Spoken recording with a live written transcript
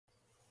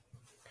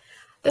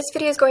This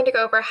video is going to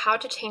go over how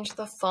to change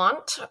the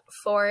font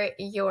for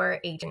your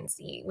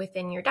agency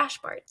within your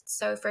dashboard.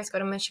 So first go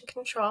to Mission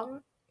Control,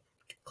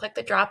 click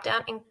the drop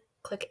down and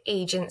click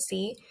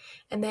Agency,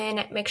 and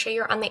then make sure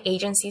you're on the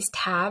Agencies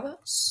tab.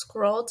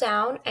 Scroll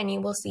down and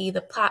you will see the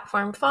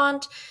platform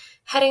font,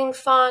 heading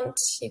font.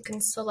 You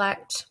can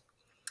select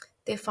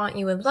the font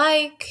you would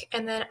like,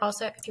 and then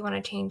also if you want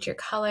to change your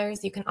colors,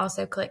 you can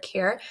also click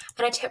here.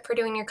 And a tip for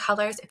doing your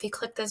colors, if you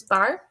click this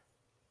bar,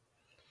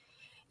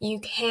 you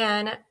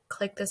can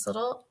click this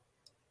little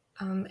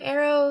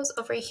arrows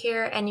over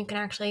here, and you can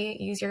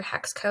actually use your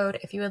hex code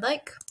if you would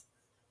like.